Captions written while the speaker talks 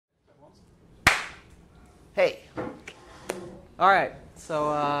Hey. All right.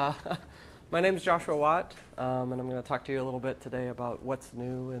 So my name is Joshua Watt, and I'm going to talk to you a little bit today about what's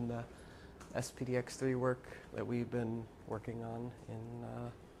new in the SPDX3 work that we've been working on in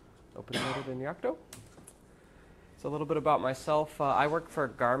OpenEmbedded and Yocto. So a little bit about myself. I work for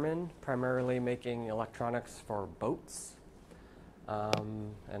Garmin, primarily making electronics for boats,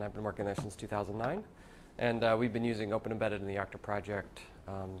 and I've been working there since 2009. And we've been using OpenEmbedded in the Yocto project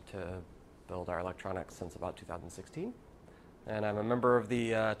to build our electronics since about 2016. And I'm a member of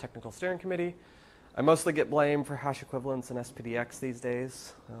the technical steering committee. I mostly get blamed for hash equivalence and SPDX these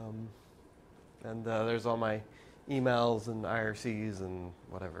days. And there's all my emails and IRCs and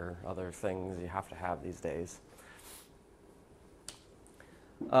whatever other things you have to have these days.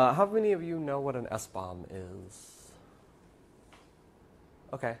 How many of you know what an SBOM is?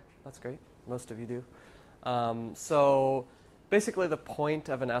 Okay, that's great. Most of you do. So basically the point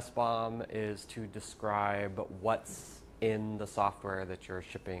of an SBOM is to describe what's in the software that you're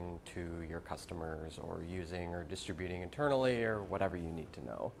shipping to your customers or using or distributing internally or whatever you need to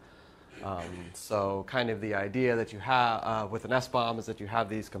know. So kind of the idea that you have with an SBOM is that you have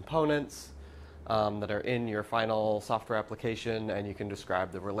these components that are in your final software application, and you can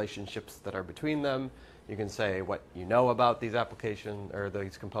describe the relationships that are between them. You can say what you know about these applications or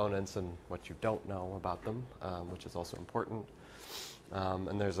these components and what you don't know about them, which is also important.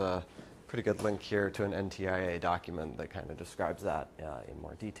 And there's a pretty good link here to an NTIA document that kind of describes that in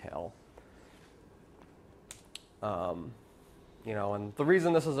more detail. And the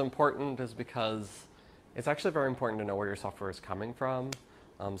reason this is important is because it's actually very important to know where your software is coming from.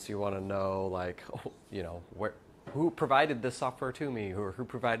 So you want to know, who provided this software to me, or who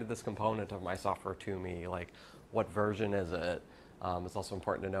provided this component of my software to me, like what version is it? It's also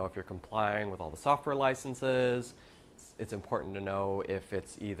important to know if you're complying with all the software licenses. It's important to know if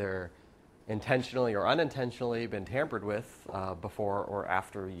it's either intentionally or unintentionally been tampered with before or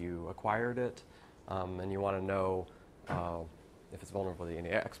after you acquired it. And you want to know if it's vulnerable to any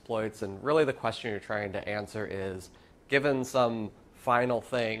exploits. And really the question you're trying to answer is, given some final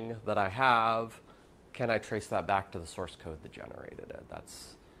thing that I have, can I trace that back to the source code that generated it?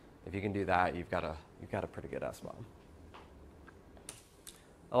 If you can do that, you've got a pretty good SBOM.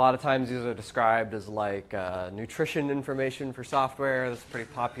 A lot of times these are described as like nutrition information for software. That's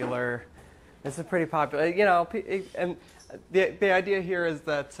pretty popular. It's a pretty popular, and the idea here is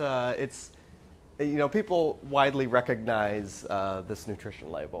that people widely recognize this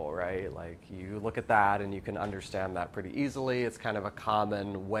nutrition label, right? Like you look at that and you can understand that pretty easily. It's kind of a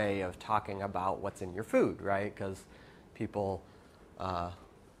common way of talking about what's in your food, right? Because people,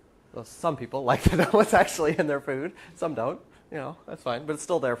 some people like to know what's actually in their food. Some don't, that's fine, but it's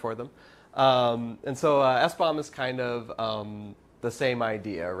still there for them. And so SBOM is kind of the same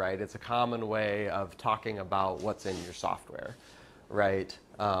idea, right? It's a common way of talking about what's in your software, right?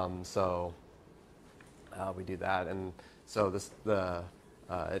 We do that, and so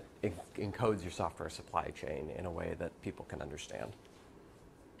it encodes your software supply chain in a way that people can understand.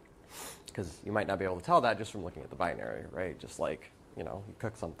 Because you might not be able to tell that just from looking at the binary, right? Just like, you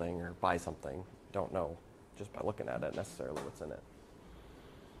cook something or buy something, you don't know just by looking at it necessarily what's in it.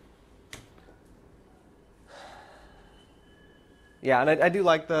 Yeah, and I do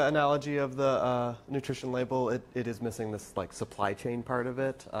like the analogy of the nutrition label. It is missing this like supply chain part of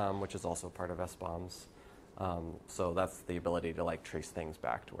it, which is also part of SBOMs. So that's the ability to trace things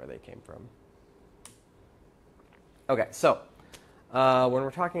back to where they came from. Okay, so when we're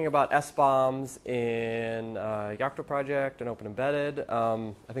talking about SBOMs in Yocto project and OpenEmbedded,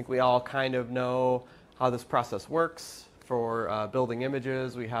 I think we all kind of know how this process works. For building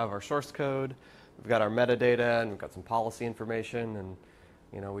images, we have our source code, we've got our metadata, and we've got some policy information,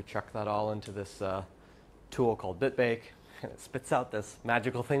 and we chuck that all into this tool called BitBake, and it spits out this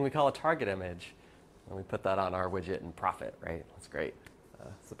magical thing we call a target image. And we put that on our widget and profit, right? That's great.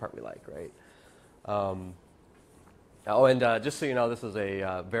 That's the part we like, right? Just so you know, this is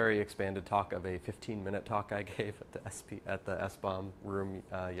a very expanded talk of a 15-minute talk I gave at the SBOM room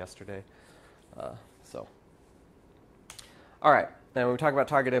yesterday. All right. And when we talk about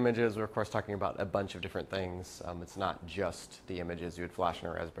target images, we're of course talking about a bunch of different things. It's not just the images you would flash in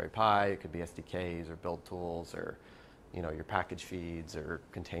a Raspberry Pi. It could be SDKs or build tools or your package feeds or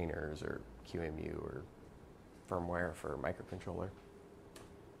containers or QEMU or firmware for microcontroller.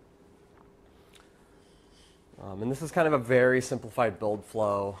 And this is kind of a very simplified build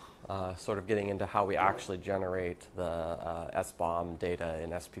flow, sort of getting into how we actually generate the SBOM data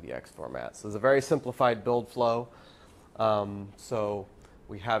in SPDX format. So it's a very simplified build flow. So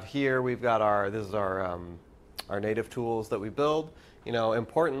we have here, we've got this is our native tools that we build.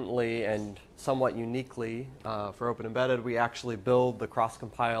 importantly and somewhat uniquely for OpenEmbedded, we actually build the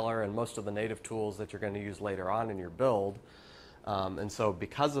cross-compiler and most of the native tools that you're going to use later on in your build. And so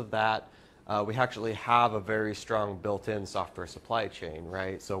because of that, we actually have a very strong built-in software supply chain,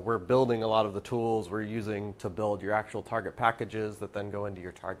 right? So we're building a lot of the tools we're using to build your actual target packages that then go into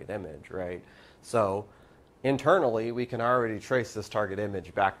your target image, right? So internally, we can already trace this target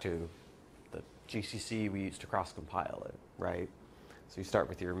image back to the GCC we use to cross-compile it, right? So you start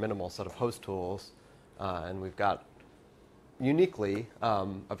with your minimal set of host tools, and we've got uniquely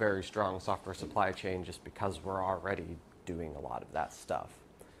a very strong software supply chain just because we're already doing a lot of that stuff.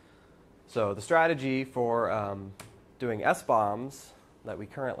 So the strategy for doing SBoMs that we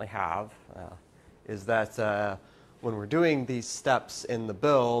currently have is that when we're doing these steps in the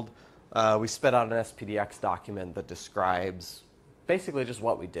build, we spit out an SPDX document that describes basically just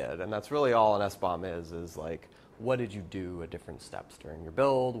what we did. And that's really all an SBoM is like, what did you do at different steps during your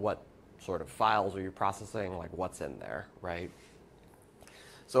build? What sort of files are you processing? Like, what's in there, right?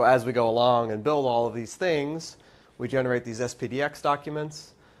 So as we go along and build all of these things, we generate these SPDX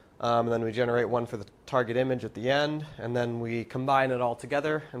documents, and then we generate one for the target image at the end, and then we combine it all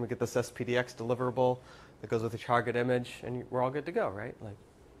together, and we get this SPDX deliverable that goes with the target image, and we're all good to go, right? Like,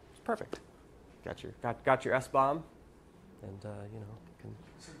 it's perfect. Got your SBoM, and can.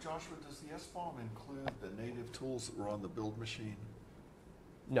 So Joshua, does the SBoM include the native tools that were on the build machine?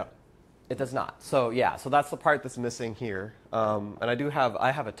 No, it does not. So yeah, so that's the part that's missing here. And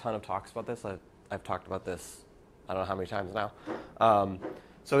I have a ton of talks about this. I've talked about this, I don't know how many times now.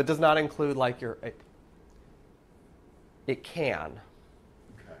 So it does not include like it can,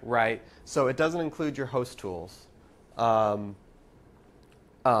 okay, right? So it doesn't include your host tools.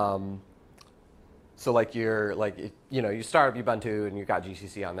 So like you start up Ubuntu and you've got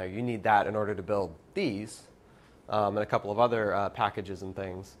GCC on there. You need that in order to build these and a couple of other packages and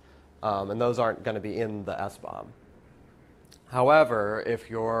things. And those aren't going to be in the SBoM. However, if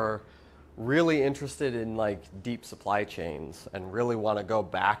you're really interested in like deep supply chains and really want to go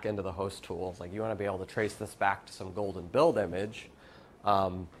back into the host tools, like you want to be able to trace this back to some golden build image,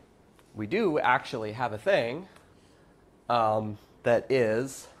 we do actually have a thing that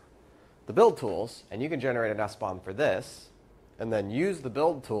is the build tools, and you can generate an SBoM for this, and then use the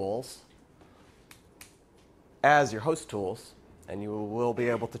build tools as your host tools, and you will be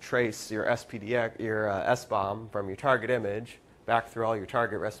able to trace your SPDX, your SBoM from your target image back through all your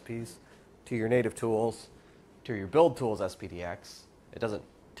target recipes to your native tools, to your build tools SPDX. It doesn't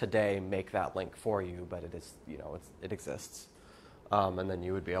today make that link for you, but it is, it exists, and then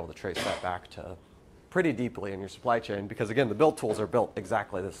you would be able to trace that back to pretty deeply in your supply chain, because again, the build tools are built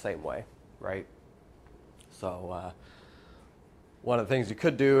exactly the same way, right? So one of the things you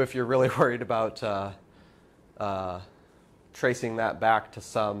could do if you're really worried about tracing that back to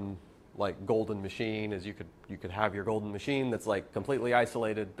some like golden machine is you could have your golden machine that's like completely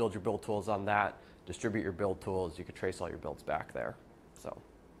isolated, build your build tools on that, distribute your build tools, you could trace all your builds back there. So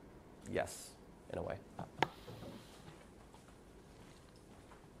yes, in a way.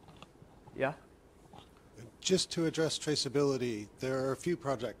 Yeah? Just to address traceability, there are a few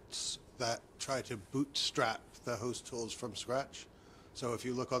projects that try to bootstrap the host tools from scratch. So if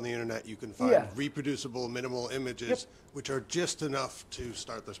you look on the internet, you can find reproducible minimal images, which are just enough to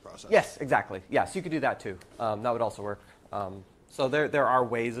start this process. Yes, exactly. Yes, you could do that too. That would also work. So there are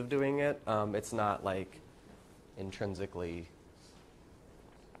ways of doing it. It's not like intrinsically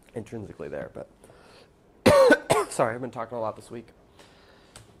there, but sorry, I've been talking a lot this week.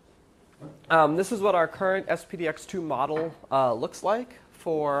 This is what our current SPDX2 model looks like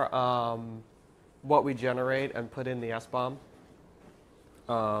for what we generate and put in the SBoM.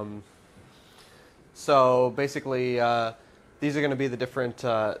 So basically, these are going to be the different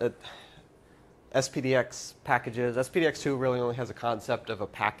SPDX packages. SPDX2 really only has a concept of a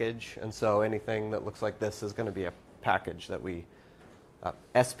package, and so anything that looks like this is going to be a package that we,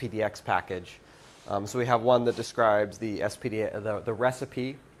 SPDX package. So we have one that describes the the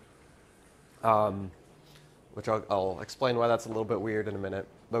recipe, which I'll explain why that's a little bit weird in a minute.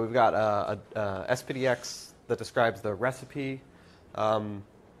 But we've got a SPDX that describes the recipe,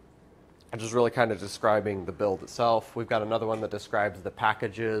 which is really kind of describing the build itself. We've got another one that describes the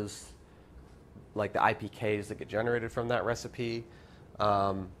packages, like the IPKs that get generated from that recipe.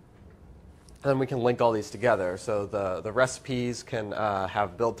 And then we can link all these together. So the recipes can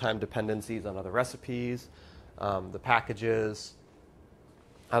have build time dependencies on other recipes. The packages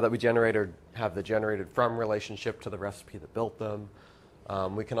that we generate or have the generated from relationship to the recipe that built them.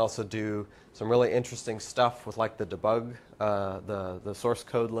 We can also do some really interesting stuff with like the debug, the source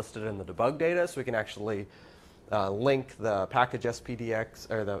code listed in the debug data. So we can actually link the package SPDX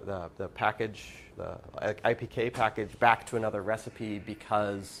or the package, the IPK package back to another recipe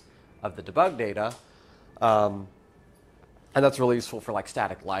because of the debug data. And that's really useful for like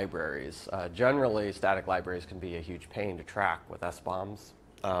static libraries. Generally, static libraries can be a huge pain to track with SBoMs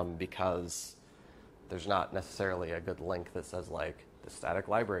because there's not necessarily a good link that says like the static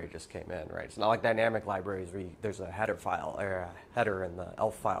library just came in, right? It's not like dynamic libraries where there's a header file or a header in the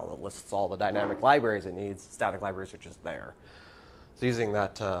ELF file that lists all the dynamic libraries it needs. Static libraries are just there. So using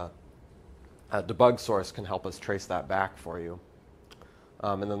that debug source can help us trace that back for you.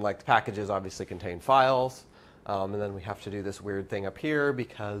 And then like the packages obviously contain files. And then we have to do this weird thing up here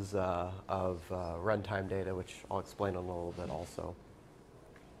because of runtime data, which I'll explain in a little bit also.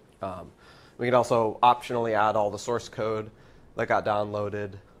 We can also optionally add all the source code that got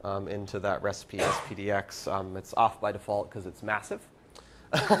downloaded into that recipe SPDX. It's off by default because it's massive.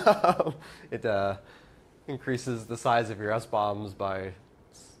 It increases the size of your SBoMs by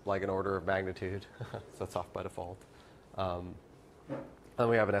like an order of magnitude, so it's off by default. And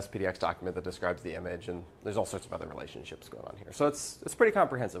we have an SPDX document that describes the image, and there's all sorts of other relationships going on here. So it's pretty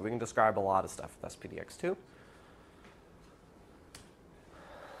comprehensive. We can describe a lot of stuff with SPDX too.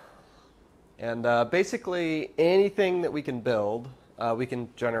 And basically, anything that we can build, we can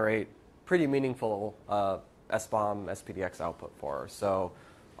generate pretty meaningful SBoM SPDX output for. So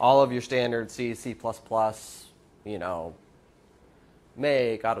all of your standard C, C++, you know,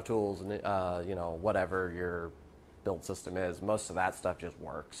 make, AutoTools, and you know, whatever your build system is, most of that stuff just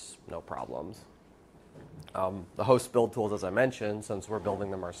works, no problems. The host build tools, as I mentioned, since we're building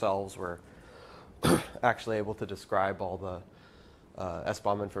them ourselves, we're actually able to describe all the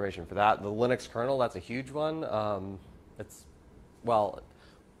SBoM information for that. The Linux kernel, that's a huge one. Well,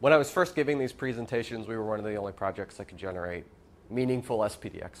 when I was first giving these presentations, we were one of the only projects that could generate meaningful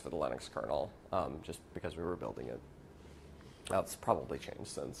SPDX for the Linux kernel, just because we were building it. That's probably changed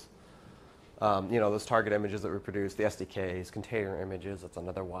since. You know, those target images that we produce, the SDKs, container images, that's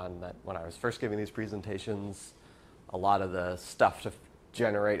another one that when I was first giving these presentations, a lot of the stuff to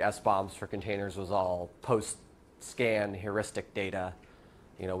generate SBoMs for containers was all post-scan heuristic data.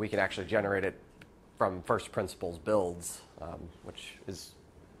 You know, we can actually generate it from first principles builds, which is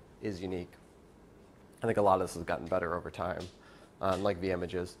unique. I think a lot of this has gotten better over time, like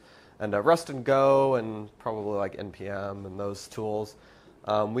vImages. And Rust and Go and probably like NPM and those tools,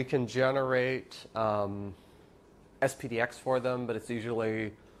 we can generate SPDX for them, but it's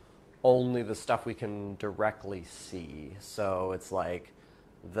usually only the stuff we can directly see. So it's like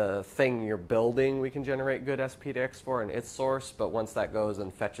the thing you're building we can generate good SPDX for in its source, but once that goes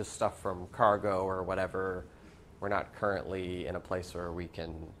and fetches stuff from cargo or whatever, we're not currently in a place where we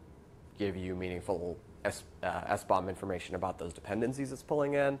can give you meaningful SBoM information about those dependencies it's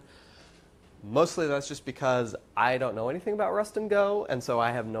pulling in. Mostly that's just because I don't know anything about Rust and Go, and so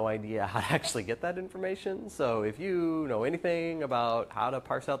I have no idea how to actually get that information. So if you know anything about how to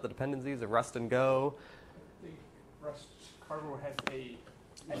parse out the dependencies of Rust and Go. I think Rust Cargo has a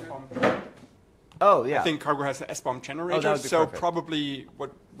SBoM. Oh, yeah. I think Cargo has an SBoM generator, that would be so perfect. Probably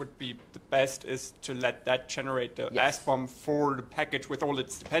what would be the best is to let that generate the SBoM for the package with all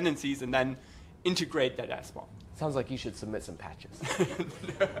its dependencies and then integrate that SBoM. Sounds like you should submit some patches.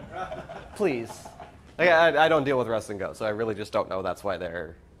 Please. I don't deal with Rust and Go, so I really just don't know. That's why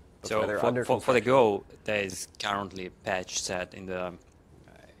they're under for the Go, there is currently a patch set in the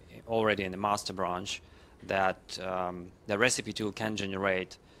already in the master branch that the recipe tool can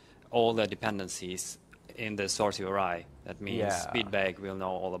generate all the dependencies in the source URI. That means Speedbag will know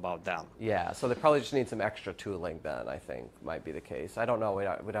all about them. Yeah, so they probably just need some extra tooling then, I think, might be the case. I don't know.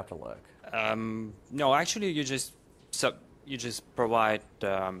 We'd have to look. No, actually, you just provide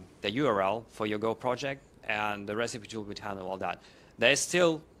the URL for your Go project, and the recipe tool would handle all that. There is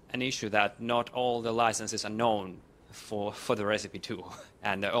still an issue that not all the licenses are known for the recipe tool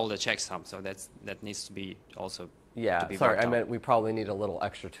and all the checksums, so that needs to be also Yeah, to be sorry, worked I on. meant we probably need a little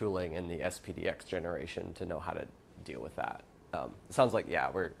extra tooling in the SPDX generation to know how to deal with that. It sounds like, yeah,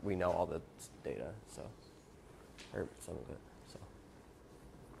 we know all the data, so, or some of it, so.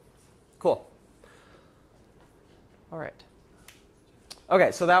 Cool. All right.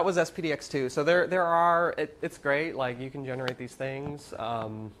 Okay, so that was SPDX2. So there are, it's great, like you can generate these things,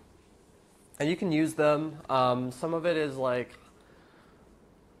 and you can use them. Some of it is like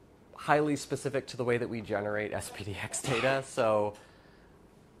highly specific to the way that we generate SPDX data. So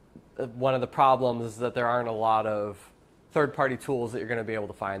one of the problems is that there aren't a lot of third-party tools that you're going to be able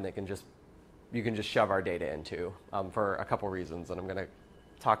to find that you can just shove our data into for a couple reasons. And I'm going to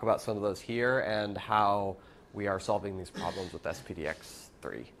talk about some of those here and how we are solving these problems with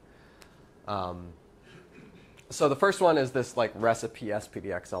SPDX3. So the first one is this like recipe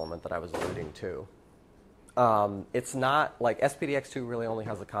SPDX element that I was alluding to. It's not like SPDX2 really only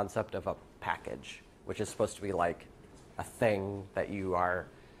has the concept of a package, which is supposed to be like a thing that you are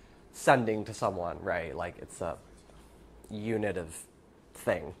sending to someone, right? Like it's a unit of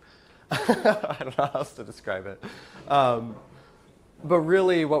thing. I don't know how else to describe it. But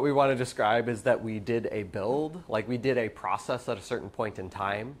really what we want to describe is that we did a build, like we did a process at a certain point in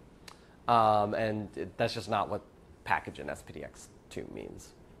time. That's just not what package in SPDX2 means.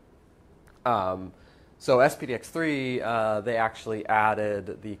 So SPDX3, they actually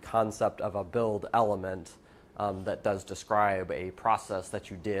added the concept of a build element that does describe a process that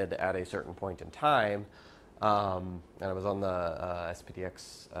you did at a certain point in time. And I was on the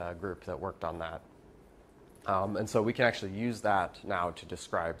SPDX group that worked on that. And so we can actually use that now to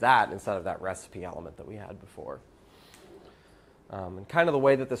describe that instead of that recipe element that we had before. And kind of the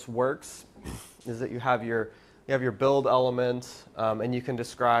way that this works is that you have your build element, and you can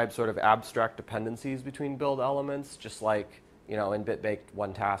describe sort of abstract dependencies between build elements, just like, you know, in BitBaked,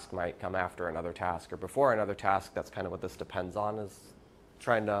 one task might come after another task or before another task. That's kind of what this depends on, is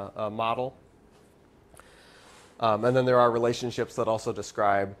trying to model. And then there are relationships that also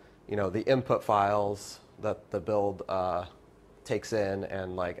describe, you know, the input files that the build takes in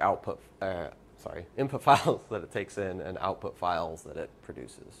and like input files that it takes in and output files that it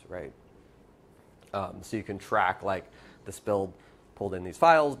produces, right? So you can track like this build pulled in these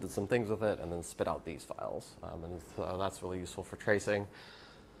files, did some things with it, and then spit out these files. And so that's really useful for tracing.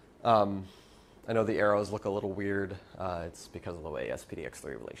 I know the arrows look a little weird. It's because of the way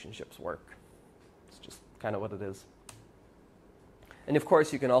SPDX3 relationships work. It's just kind of what it is. And of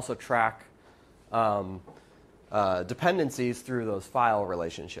course, you can also track dependencies through those file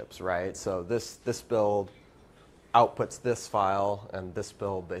relationships, right? So this build outputs this file, and this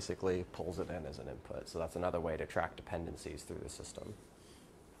build basically pulls it in as an input. So that's another way to track dependencies through the system.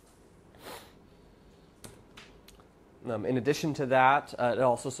 In addition to that, it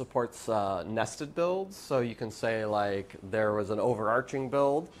also supports nested builds. So you can say like there was an overarching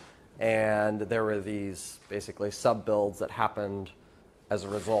build, and there were these basically sub-builds that happened as a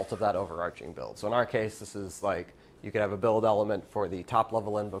result of that overarching build. So in our case, this is like you could have a build element for the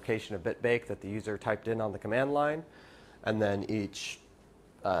top-level invocation of BitBake that the user typed in on the command line, and then each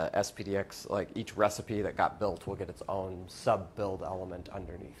SPDX, like each recipe that got built, will get its own sub-build element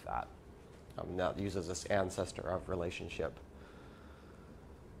underneath that. That uses this ancestor of relationship.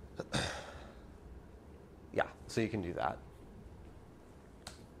 Yeah, so you can do that.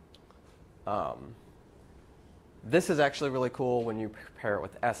 This is actually really cool when you pair it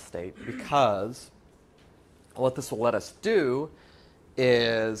with state, because what this will let us do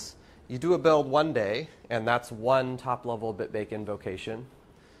is you do a build one day, and that's one top-level BitBake invocation,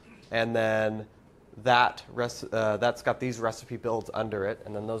 and then that's got these recipe builds under it,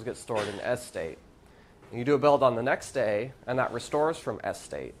 and then those get stored in state. And you do a build on the next day, and that restores from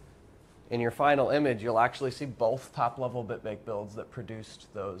state. In your final image, you'll actually see both top-level BitBake builds that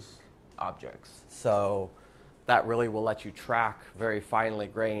produced those objects. So that really will let you track very finely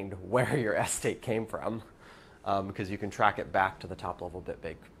grained where your state came from, because you can track it back to the top-level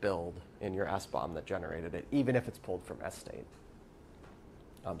BitBake build in your SBOM that generated it, even if it's pulled from state.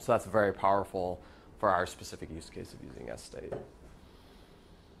 So that's very powerful for our specific use case of using state.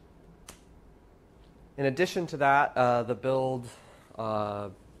 In addition to that, the build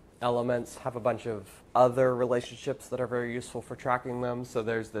elements have a bunch of other relationships that are very useful for tracking them. So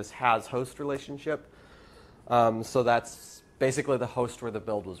there's this has-host relationship. So that's basically the host where the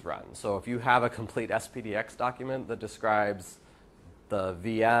build was run. So if you have a complete SPDX document that describes the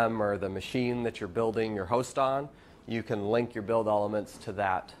VM or the machine that you're building your host on, you can link your build elements to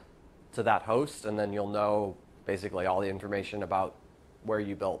that host, and then you'll know basically all the information about where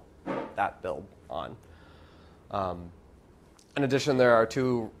you built that build on. In addition, there are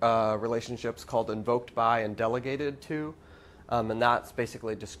two relationships called invoked by and delegated to, and that's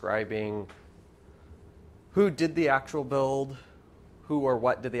basically describing who did the actual build, who or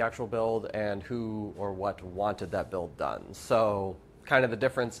what did the actual build, and who or what wanted that build done. So kind of the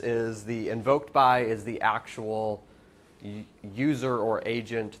difference is the invoked by is the actual user or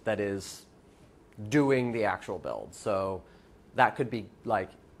agent that is doing the actual build. So that could be like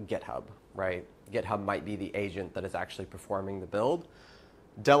GitHub, right? GitHub might be the agent that is actually performing the build.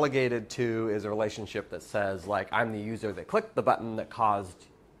 Delegated to is a relationship that says, like, I'm the user that clicked the button that caused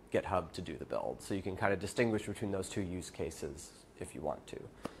GitHub to do the build. So you can kind of distinguish between those two use cases if you want to.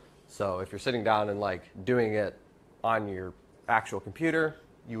 So if you're sitting down and like doing it on your actual computer,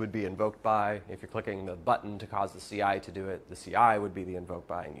 you would be invoked by. If you're clicking the button to cause the CI to do it, the CI would be the invoked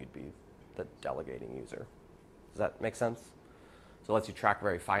by, and you'd be the delegating user. Does that make sense? So it lets you track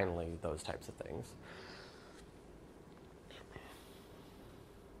very finely those types of things.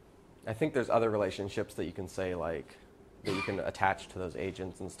 I think there's other relationships that you can say, like, that you can attach to those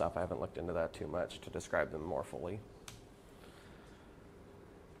agents and stuff. I haven't looked into that too much to describe them more fully.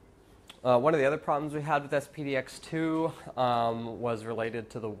 One of the other problems we had with SPDX2 was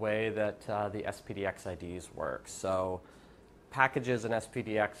related to the way that the SPDX IDs work. So packages in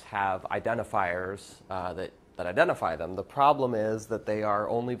SPDX have identifiers that identify them. The problem is that they are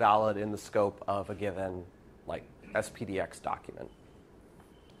only valid in the scope of a given like SPDX document.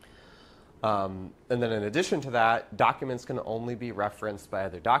 And then in addition to that, documents can only be referenced by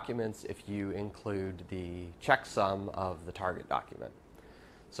other documents if you include the checksum of the target document.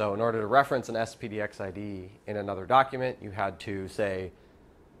 So in order to reference an SPDX ID in another document, you had to say,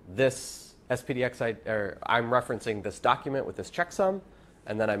 this SPDX ID, or I'm referencing this document with this checksum,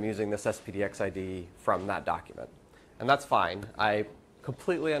 and then I'm using this SPDX ID from that document. And that's fine. I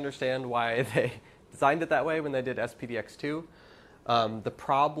completely understand why they designed it that way when they did SPDX2. The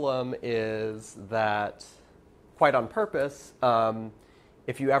problem is that, quite on purpose,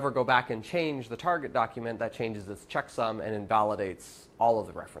 if you ever go back and change the target document, that changes its checksum and invalidates all of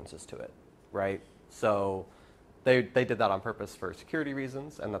the references to it, right? So they did that on purpose for security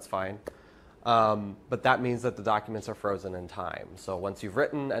reasons, and that's fine. But that means that the documents are frozen in time. So once you've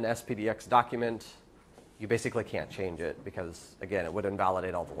written an SPDX document, you basically can't change it because, again, it would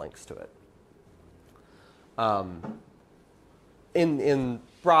invalidate all the links to it. In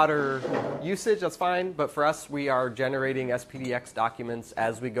broader usage, that's fine, but for us, we are generating SPDX documents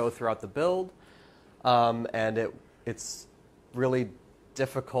as we go throughout the build, and it's really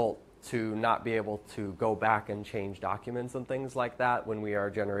difficult to not be able to go back and change documents and things like that when we are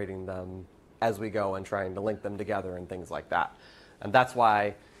generating them as we go and trying to link them together and things like that. And that's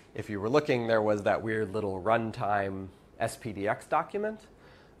why, if you were looking, there was that weird little runtime SPDX document.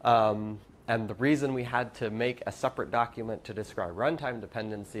 And the reason we had to make a separate document to describe runtime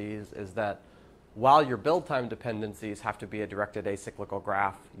dependencies is that while your build time dependencies have to be a directed acyclical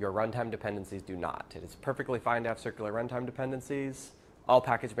graph, your runtime dependencies do not. It is perfectly fine to have circular runtime dependencies. All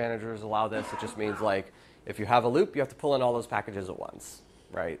package managers allow this. It just means, like, if you have a loop, you have to pull in all those packages at once,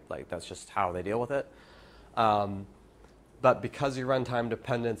 right? Like, that's just how they deal with it. But because your runtime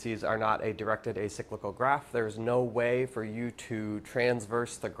dependencies are not a directed acyclical graph, there's no way for you to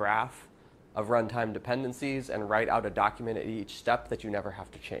transverse the graph of runtime dependencies and write out a document at each step that you never have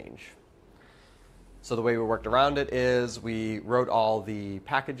to change. So the way we worked around it is we wrote all the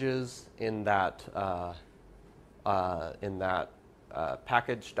packages in that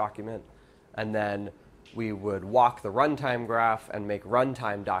package document, and then we would walk the runtime graph and make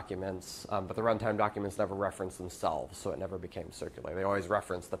runtime documents, but the runtime documents never reference themselves, so it never became circular. They always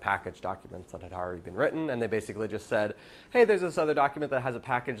referenced the package documents that had already been written, and they basically just said, hey, there's this other document that has a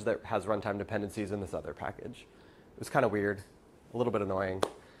package that has runtime dependencies in this other package. It was kind of weird, a little bit annoying,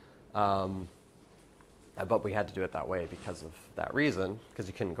 but we had to do it that way because of that reason, because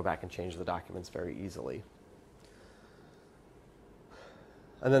you couldn't go back and change the documents very easily.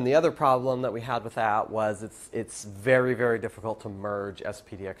 And then the other problem that we had with that was it's very, very difficult to merge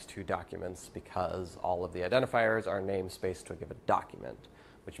SPDX2 documents because all of the identifiers are namespaced to a given document,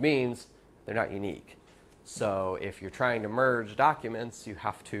 which means they're not unique. So if you're trying to merge documents, you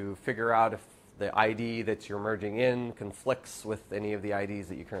have to figure out if the ID that you're merging in conflicts with any of the IDs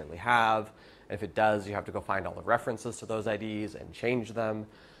that you currently have. And if it does, you have to go find all the references to those IDs and change them.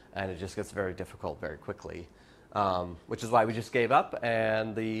 And it just gets very difficult very quickly. Which is why we just gave up,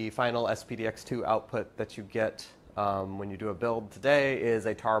 and the final SPDX2 output that you get when you do a build today is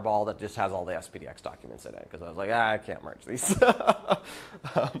a tarball that just has all the SPDX documents in it, because I was like, I can't merge these.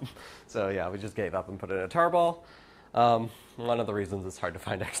 So yeah, we just gave up and put it in a tarball. One of the reasons it's hard to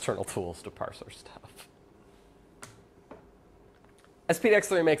find external tools to parse our stuff.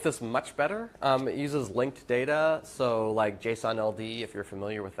 SPDX3 makes this much better. It uses linked data, so like JSON LD, if you're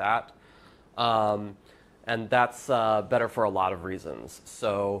familiar with that. And that's better for a lot of reasons.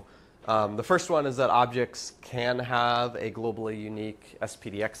 So the first one is that objects can have a globally unique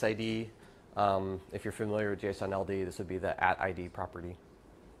SPDX ID. If you're familiar with JSON LD, this would be the @ID property.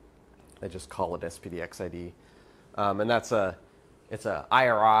 They just call it SPDX ID. And it's a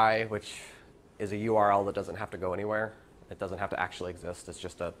IRI, which is a URL that doesn't have to go anywhere. It doesn't have to actually exist. It's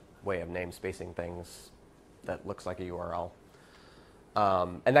just a way of namespacing things that looks like a URL.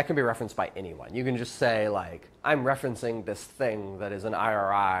 And that can be referenced by anyone. You can just say, like, I'm referencing this thing that is an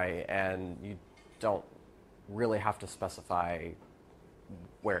IRI, and you don't really have to specify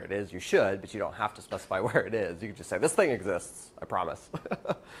where it is. You should, but you don't have to specify where it is. You can just say, this thing exists, I promise.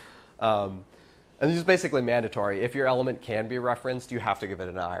 And this is basically mandatory. If your element can be referenced, you have to give it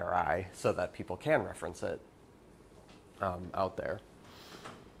an IRI so that people can reference it out there.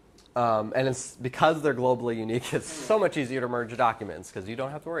 And it's because they're globally unique, it's so much easier to merge documents because you don't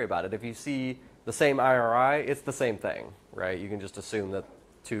have to worry about it. If you see the same IRI, it's the same thing, right? You can just assume that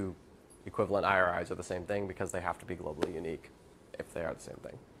two equivalent IRIs are the same thing because they have to be globally unique if they are the same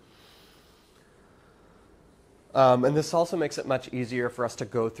thing. And this also makes it much easier for us to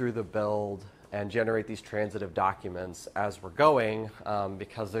go through the build and generate these transitive documents as we're going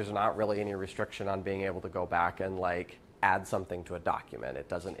because there's not really any restriction on being able to go back and like add something to a document. It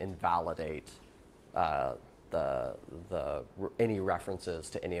doesn't invalidate any references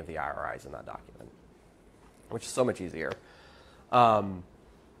to any of the IRIs in that document, which is so much easier.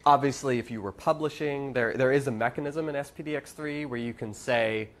 Obviously, if you were publishing, there is a mechanism in SPDX3 where you can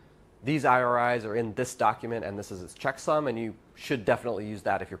say, these IRIs are in this document and this is its checksum, and you should definitely use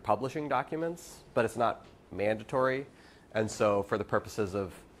that if you're publishing documents, but it's not mandatory. And so for the purposes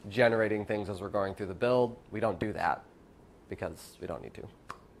of generating things as we're going through the build, we don't do that because we don't need to.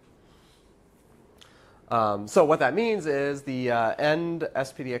 So what that means is the end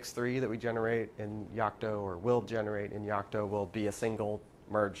SPDX3 that we generate in Yocto or will generate in Yocto will be a single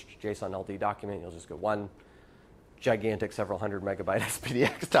merged JSON LD document. You'll just get one gigantic several hundred megabyte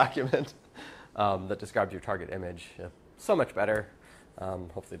SPDX document that describes your target image. So much better.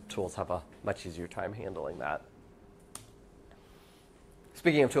 Hopefully the tools have a much easier time handling that.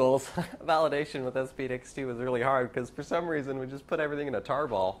 Speaking of tools, validation with SPDX2 was really hard because for some reason we just put everything in a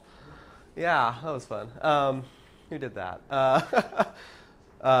tarball. Yeah, that was fun. Who did that?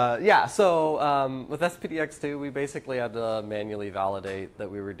 Yeah, so with SPDX2 we basically had to manually validate that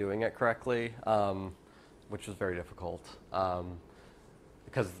we were doing it correctly. Which was very difficult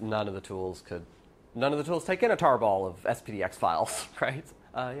because none of the tools take in a tarball of SPDX files, right?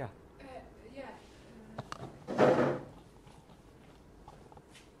 Yeah.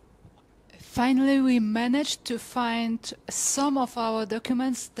 Finally, we managed to find some of our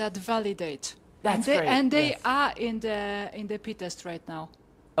documents that validate. That's great. And they yes. are in the p-test right now.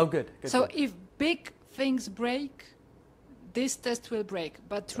 Oh, good. So good. if big things break, this test will break,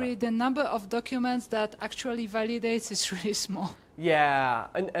 but really the number of documents that actually validates is really small. Yeah,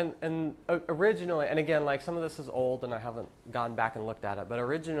 and originally, and again, like some of this is old and I haven't gone back and looked at it, but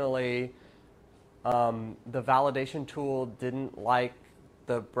originally the validation tool didn't like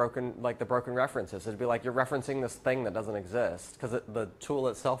the broken references. It'd be like you're referencing this thing that doesn't exist because the tool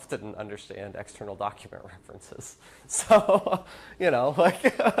itself didn't understand external document references. So, like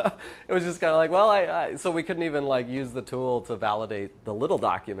it was just kind of like, well, so we couldn't even like use the tool to validate the little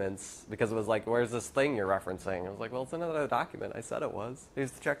documents because it was like, where's this thing you're referencing? I was like, well, it's another document. I said it was.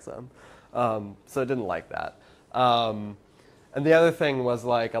 Here's the checksum. So it didn't like that. And the other thing was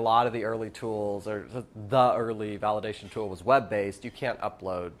like a lot of the early tools, or the early validation tool was web-based. You can't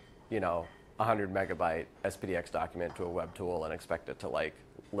upload, 100 megabyte SPDX document to a web tool and expect it to like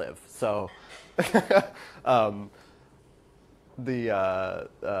live. So hopefully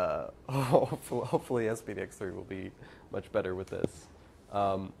SPDX3 will be much better with this.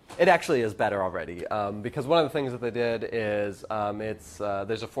 It actually is better already because one of the things that they did is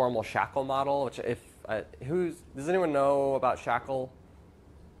there's a formal shackle model, which does anyone know about shackle?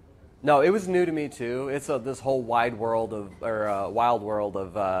 No, it was new to me too. It's this whole wild world of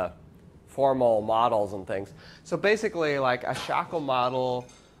formal models and things. So basically, like a shackle model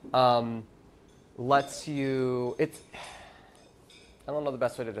lets you. I don't know the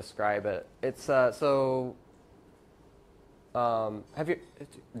best way to describe it. It's have you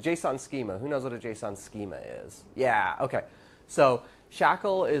JSON schema? Who knows what a JSON schema is? Yeah. Okay. So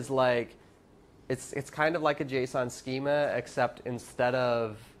shackle is like. It's kind of like a JSON schema, except instead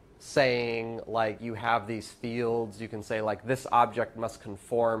of saying like you have these fields, you can say like this object must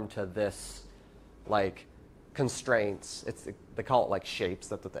conform to this like constraints. They call it like shapes.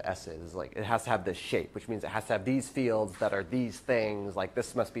 That's what the S is. Like it has to have this shape, which means it has to have these fields that are these things. Like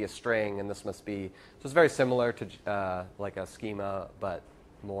this must be a string, and this must be. So it's very similar to like a schema, but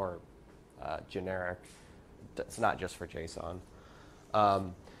more generic. It's not just for JSON.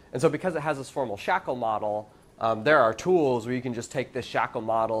 And so because it has this formal shackle model, there are tools where you can just take this shackle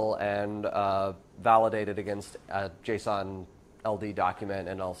model and validate it against a JSON LD document,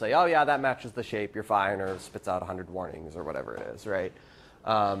 and it'll say, oh, yeah, that matches the shape, you're fine, or spits out 100 warnings or whatever it is, right?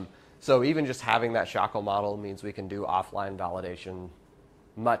 So even just having that shackle model means we can do offline validation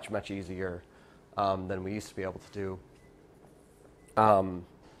much, much easier than we used to be able to do. And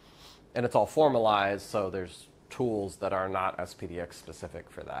it's all formalized, so there's tools that are not SPDX specific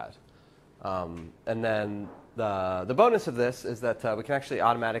for that. And then the bonus of this is that we can actually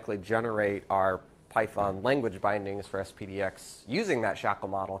automatically generate our Python language bindings for SPDX using that shackle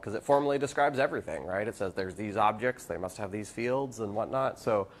model because it formally describes everything, right? It says there's these objects, they must have these fields and whatnot.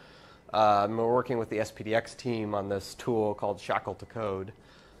 So we're working with the SPDX team on this tool called Shackle to Code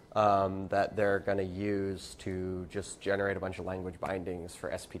that they're going to use to just generate a bunch of language bindings for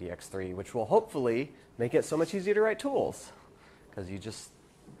SPDX3, which will hopefully make it so much easier to write tools because you just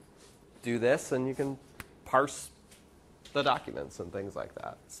do this and you can parse the documents and things like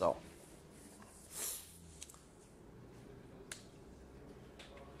that. So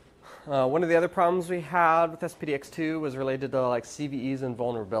one of the other problems we had with SPDX2 was related to like CVEs and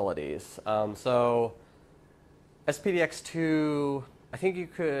vulnerabilities. So SPDX2, I think you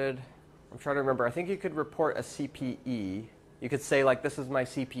could, I'm trying to remember, I think you could report a CPE. You could say like, this is my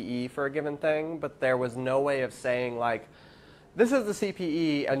CPE for a given thing, but there was no way of saying like, this is the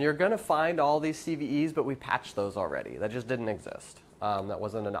CPE, and you're going to find all these CVEs, but we patched those already. That just didn't exist. That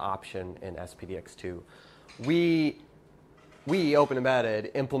wasn't an option in SPDX2. We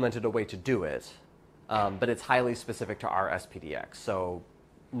OpenEmbedded, implemented a way to do it, but it's highly specific to our SPDX. So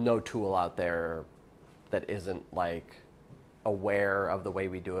no tool out there that isn't like aware of the way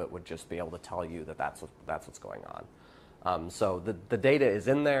we do it would just be able to tell you that that's what's going on. So the data is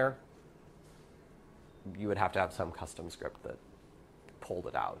in there. You would have to have some custom script that pulled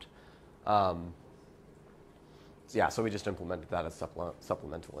it out. So we just implemented that as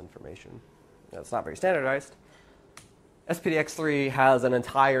supplemental information. It's not very standardized. SPDX3 has an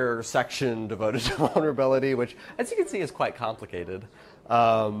entire section devoted to vulnerability, which, as you can see, is quite complicated.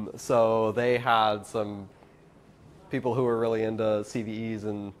 So they had some people who were really into CVEs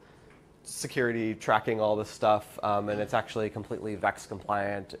and security tracking all this stuff, and it's actually completely VEX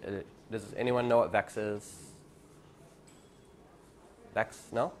compliant. Does anyone know what VEX is? VEX?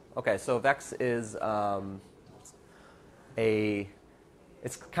 No? Okay, so VEX is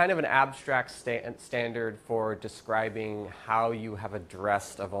it's kind of an abstract standard for describing how you have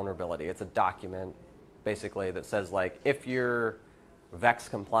addressed a vulnerability. It's a document, basically, that says, like, if you're VEX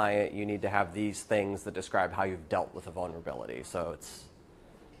compliant, you need to have these things that describe how you've dealt with a vulnerability. So it's,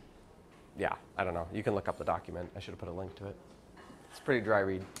 yeah, I don't know. You can look up the document. I should have put a link to it. It's a pretty dry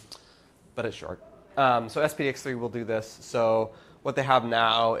read, but it's short. So SPDX3 will do this. So what they have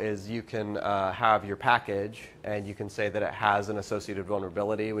now is you can have your package, and you can say that it has an associated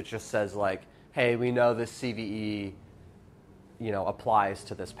vulnerability, which just says like, hey, we know this CVE, applies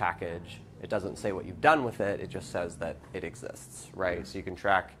to this package. It doesn't say what you've done with it. It just says that it exists, right? So you can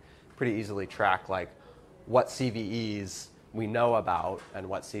pretty easily track like what CVEs we know about and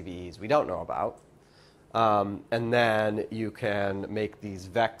what CVEs we don't know about. And then you can make these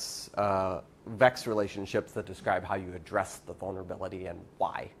VEX relationships that describe how you address the vulnerability and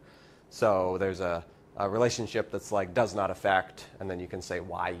why. So there's a relationship that's like does not affect, and then you can say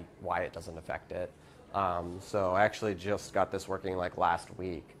why it doesn't affect it. So I actually just got this working like last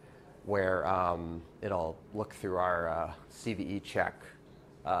week, where it'll look through our CVE check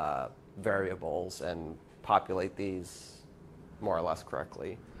variables and populate these more or less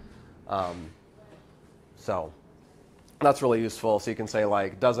correctly. So that's really useful. So you can say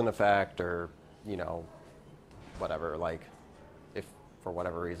like doesn't affect, or whatever. Like if for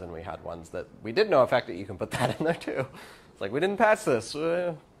whatever reason we had ones that we did know affect it, you can put that in there too. It's like we didn't patch this.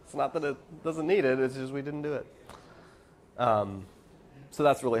 It's not that it doesn't need it. It's just we didn't do it. So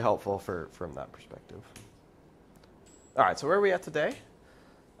that's really helpful from that perspective. All right. So where are we at today?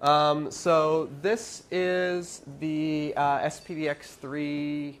 So this is the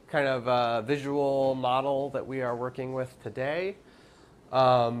SPDX3 kind of visual model that we are working with today.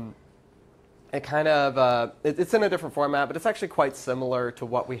 It kind of it's in a different format, but it's actually quite similar to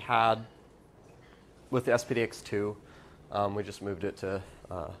what we had with the SPDX2. We just moved it to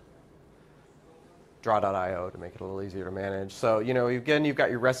draw.io to make it a little easier to manage. So again, you've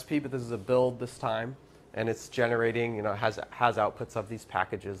got your recipe, but this is a build this time. And it's generating, has outputs of these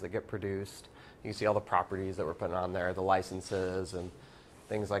packages that get produced. You can see all the properties that we're putting on there, the licenses and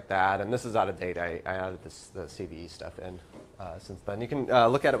things like that. And this is out of date. I added the CVE stuff in since then. You can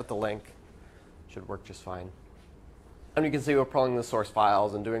look at it with the link. Should work just fine. And you can see we're pulling the source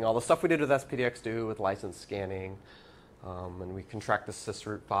files and doing all the stuff we did with SPDX2 with license scanning. And we can track the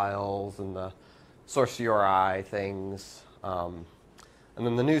sysroot files and the source URI things. And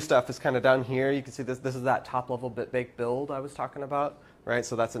then the new stuff is kind of down here. You can see this is that top-level bit-baked build I was talking about, right?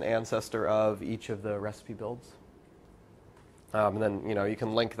 So that's an ancestor of each of the recipe builds. And then, you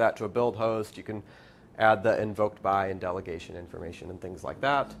can link that to a build host. You can add the invoked by and delegation information and things like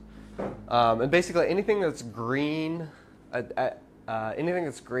that. And basically anything that's green,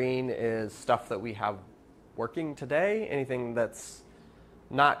 is stuff that we have working today. Anything that's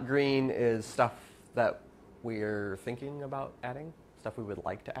not green is stuff that we're thinking about adding, stuff we would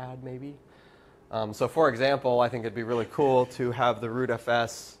like to add maybe. So for example, I think it'd be really cool to have the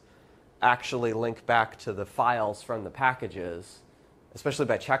rootfs actually link back to the files from the packages, especially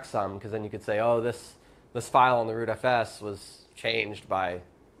by checksum, because then you could say, oh, this file on the rootfs was changed by,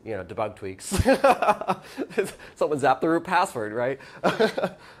 debug tweaks. Someone zapped the root password, right?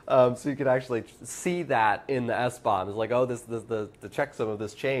 So you could actually see that in the SBOM. It's like, oh, the checksum of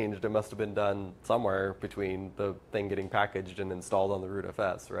this changed. It must have been done somewhere between the thing getting packaged and installed on the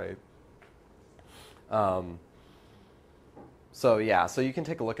rootfs, right? So yeah, so you can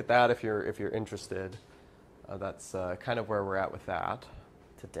take a look at that if you're interested. That's kind of where we're at with that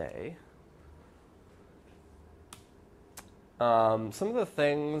today. Some of the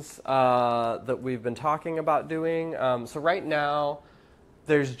things that we've been talking about doing. So right now,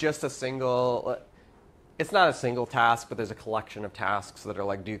 there's just a single. It's not a single task, but there's a collection of tasks that are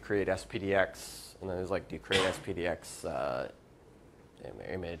like do create SPDX, and then there's like do create SPDX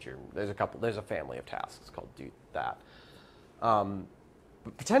image, or there's a family of tasks called do that.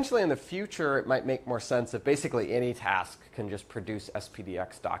 But potentially in the future, it might make more sense if basically any task can just produce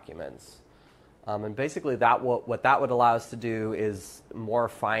SPDX documents. And basically what that would allow us to do is more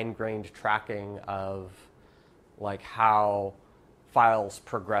fine-grained tracking of like how files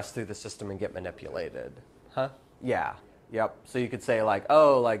progress through the system and get manipulated. Huh? Yeah. Yep. So you could say like,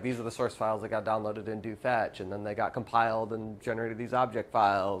 oh, like these are the source files that got downloaded in do fetch, and then they got compiled and generated these object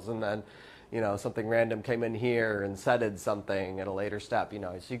files, and then something random came in here and setted something at a later step.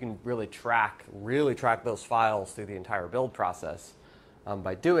 So you can really track those files through the entire build process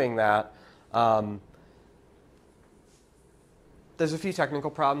by doing that. There's a few technical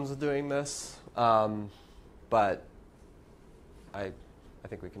problems with doing this, but I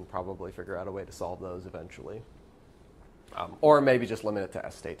think we can probably figure out a way to solve those eventually. Or maybe just limit it to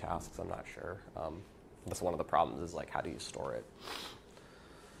state tasks, I'm not sure. That's one of the problems is like, how do you store it?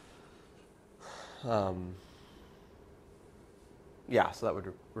 Yeah, so that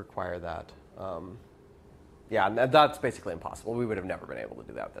would require that. Yeah, and that's basically impossible. We would have never been able to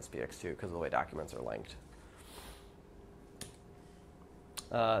do that with SPDX2 because of the way documents are linked.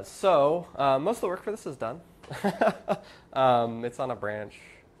 So most of the work for this is done. It's on a branch,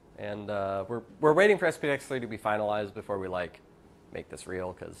 and we're waiting for SPDX3 to be finalized before we make this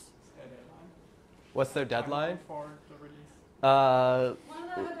real. Because what's their deadline? For the release? 1.5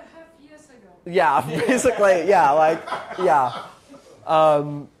 years ago. Yeah, basically, yeah.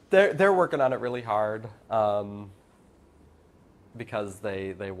 They're working on it really hard because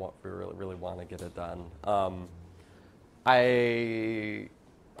they really want to get it done. I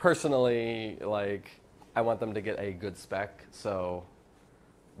personally I want them to get a good spec,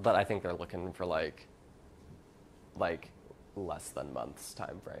 but I think they're looking for like less than months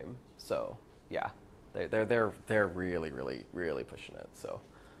time frame. So yeah, they're really pushing it. So.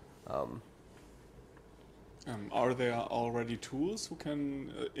 Are there already tools who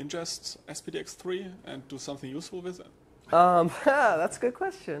can ingest SPDX3 and do something useful with it? That's a good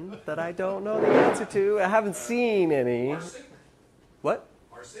question that I don't know the answer to. I haven't seen any. Rsync? What?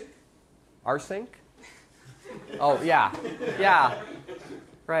 Rsync? Rsync? Oh, yeah.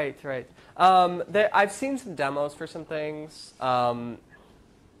 Right. I've seen some demos for some things.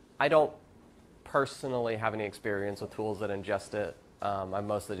 I don't personally have any experience with tools that ingest it. I've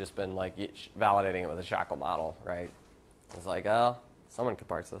mostly just been validating it with a shackle model, right? It's like, oh, someone could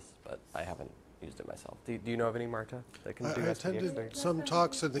parse this, but I haven't used it myself. Do you know of any, Marta, that can do I attended some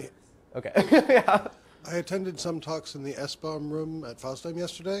talks in the. Okay. Yeah. I attended some talks in the SBoM room at FOSDEM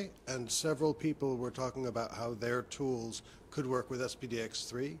yesterday, and several people were talking about how their tools could work with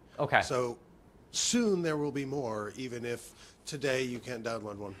SPDX3. Okay. So soon there will be more, even if today you can't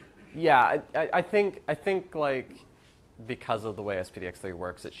download one. Yeah, I think because of the way SPDX3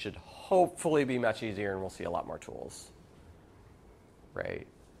 works, it should hopefully be much easier, and we'll see a lot more tools. Right.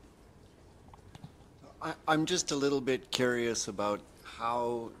 I'm just a little bit curious about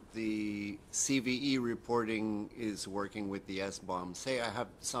how the CVE reporting is working with the SBOM. Say I have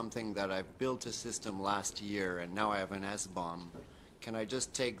something that I've built a system last year, and now I have an SBOM. Can I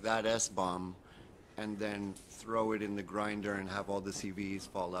just take that SBOM and then throw it in the grinder and have all the CVEs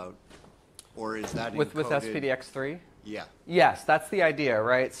fall out? Or is that with encoded? SPDX3? Yeah. Yes, that's the idea,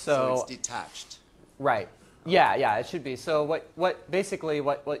 right? So it's detached. Right. Yeah, it should be. So what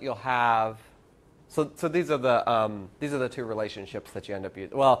you'll have. So these are the two relationships that you end up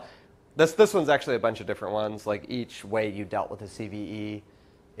using. Well, this one's actually a bunch of different ones. Like each way you dealt with a CVE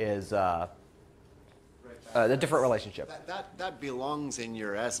is a different relationship. That belongs in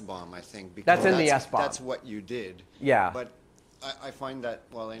your SBOM, I think. That's in the SBOM. That's what you did. Yeah. But I find that,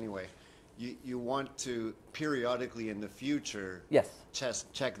 well, anyway, you want to periodically in the future Yes.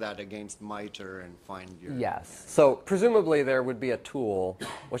 check that against MITRE and find your... Yes. So presumably there would be a tool,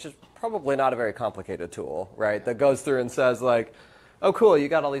 which is probably not a very complicated tool, right, that goes through and says like, oh, cool, you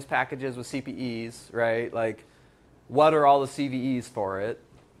got all these packages with CPEs, right? Like, what are all the CVEs for it?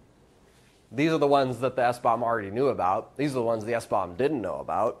 These are the ones that the SBOM already knew about. These are the ones the SBOM didn't know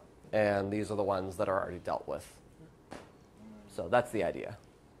about. And these are the ones that are already dealt with. So that's the idea.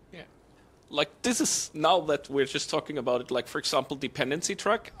 Yeah. Like this is, now that we're just talking about it, like for example, dependency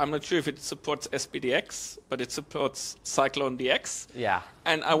track. I'm not sure if it supports SPDX, but it supports CycloneDX. Yeah.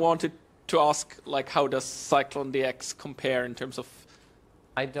 And I wanted to ask, like, how does CycloneDX compare in terms of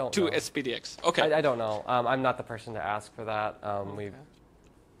I don't to know. SPDX? Okay. I don't know. I'm not the person to ask for that. We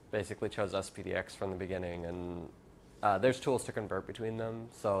basically chose SPDX from the beginning, and there's tools to convert between them.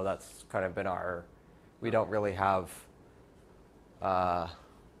 So that's kind of been our. We don't really have a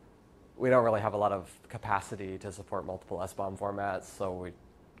lot of capacity to support multiple SBOM formats. So we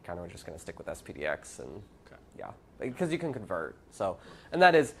kind of are just going to stick with SPDX, and yeah, because you can convert. So, and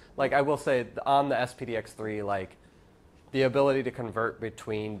that is like I will say on the SPDX3, like the ability to convert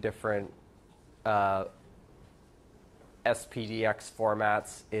between different SPDX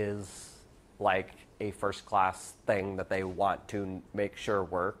formats is like a first-class thing that they want to make sure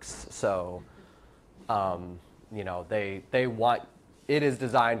works. So, you know, they want, it is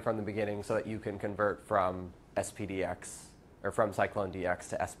designed from the beginning so that you can convert from SPDX or from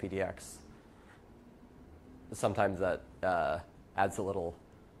CycloneDX to SPDX. Sometimes that adds a little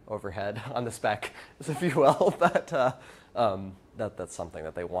overhead on the spec, if you will, but that's something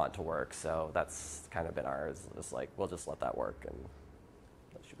that they want to work. So that's kind of been ours. It's like, we'll just let that work and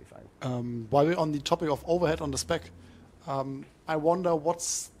that should be fine. While we're on the topic of overhead on the spec, I wonder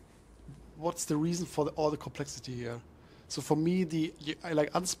what's the reason for all the complexity here. So for me, the like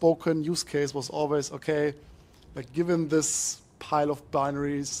unspoken use case was always, okay, like given this pile of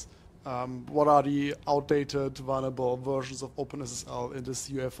binaries, what are the outdated, vulnerable versions of OpenSSL in this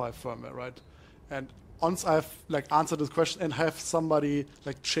UEFI firmware, right? And once I've like answered this question and have somebody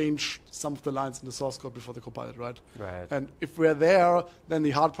like change some of the lines in the source code before they compile it, right? Right. And if we're there, then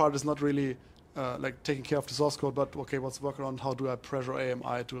the hard part is not really like taking care of the source code, but okay, what's the workaround? How do I pressure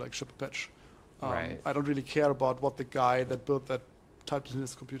AMI to like ship a patch? Right. I don't really care about what the guy that built that typed in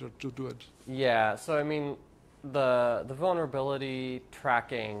his computer to do it. Yeah. So I mean, the vulnerability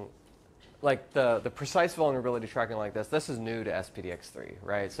tracking, like the precise vulnerability tracking like this is new to SPDX3,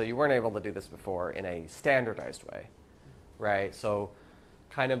 right? So you weren't able to do this before in a standardized way, right? So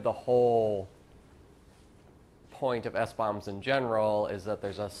kind of the whole point of SBoMs in general is that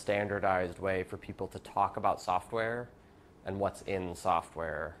there's a standardized way for people to talk about software and what's in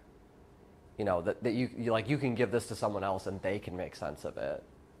software. You know, that you like you can give this to someone else and they can make sense of it,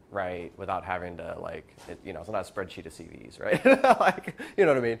 right? Without having to like, you know, it's not a spreadsheet of CVs, right? Like, you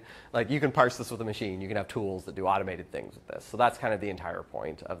know what I mean? Like you can parse this with a machine. You can have tools that do automated things with this. So that's kind of the entire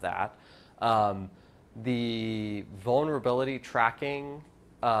point of that. The vulnerability tracking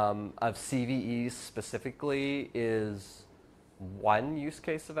of CVEs specifically is one use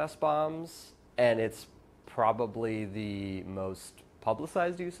case of SBoMs, and it's probably the most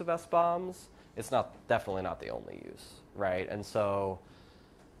publicized use of SBoMs. It's definitely not the only use, right? And so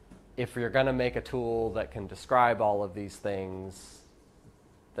if you're going to make a tool that can describe all of these things,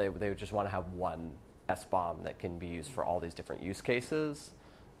 they would just want to have one SBoM that can be used for all these different use cases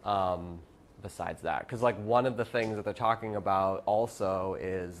besides that. Because like one of the things that they're talking about also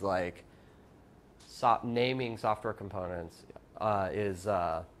is like naming software components is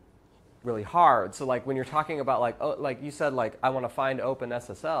really hard. So like when you're talking about like, oh, like you said, like I want to find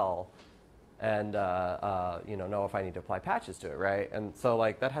OpenSSL and you know if I need to apply patches to it, right? And so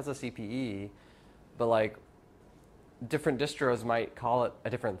like that has a CPE, but like different distros might call it a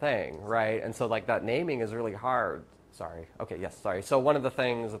different thing, right? And so like that naming is really hard. Sorry. Okay, yes, sorry. So one of the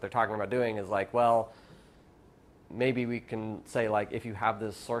things that they're talking about doing is like, well, maybe we can say like if you have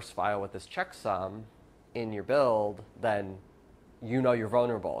this source file with this checksum in your build, then you know you're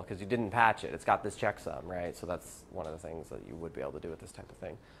vulnerable because you didn't patch it. It's got this checksum, right? So that's one of the things that you would be able to do with this type of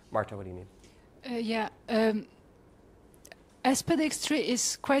thing. Marta, what do you need? SPDX3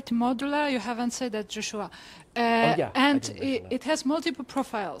 is quite modular. You haven't said that, Joshua. Yeah, and it has multiple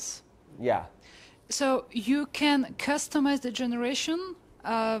profiles. Yeah. So you can customize the generation,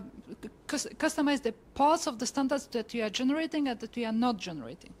 customize the parts of the standards that you are generating and that you are not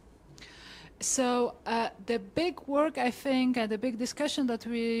generating. So the big work, I think, and the big discussion that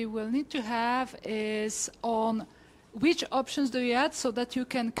we will need to have is on which options do you add so that you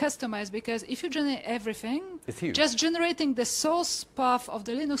can customize, because if you generate everything, it's huge. Just generating the source path of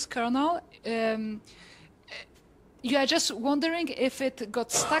the Linux kernel, you are just wondering if it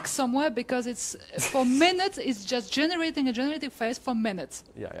got stuck somewhere, because it's for minutes, it's just generating a generating phase for minutes.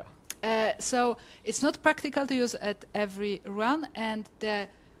 Yeah. So it's not practical to use at every run, and the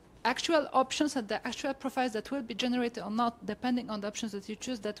actual options and the actual profiles that will be generated or not, depending on the options that you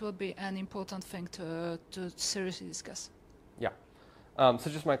choose, that will be an important thing to seriously discuss. Yeah.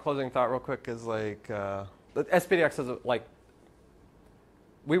 So just my closing thought real quick is like, the SPDX is like,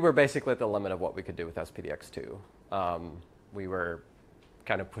 we were basically at the limit of what we could do with SPDX2. We were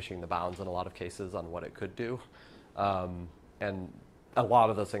kind of pushing the bounds in a lot of cases on what it could do. And a lot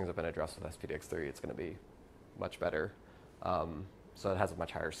of those things have been addressed with SPDX3. It's going to be much better. So it has a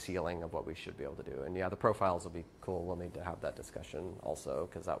much higher ceiling of what we should be able to do. And yeah, the profiles will be cool. We'll need to have that discussion also,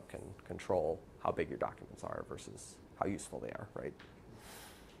 because that can control how big your documents are versus how useful they are, right?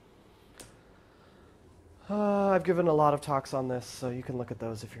 I've given a lot of talks on this, so you can look at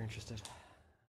those if you're interested.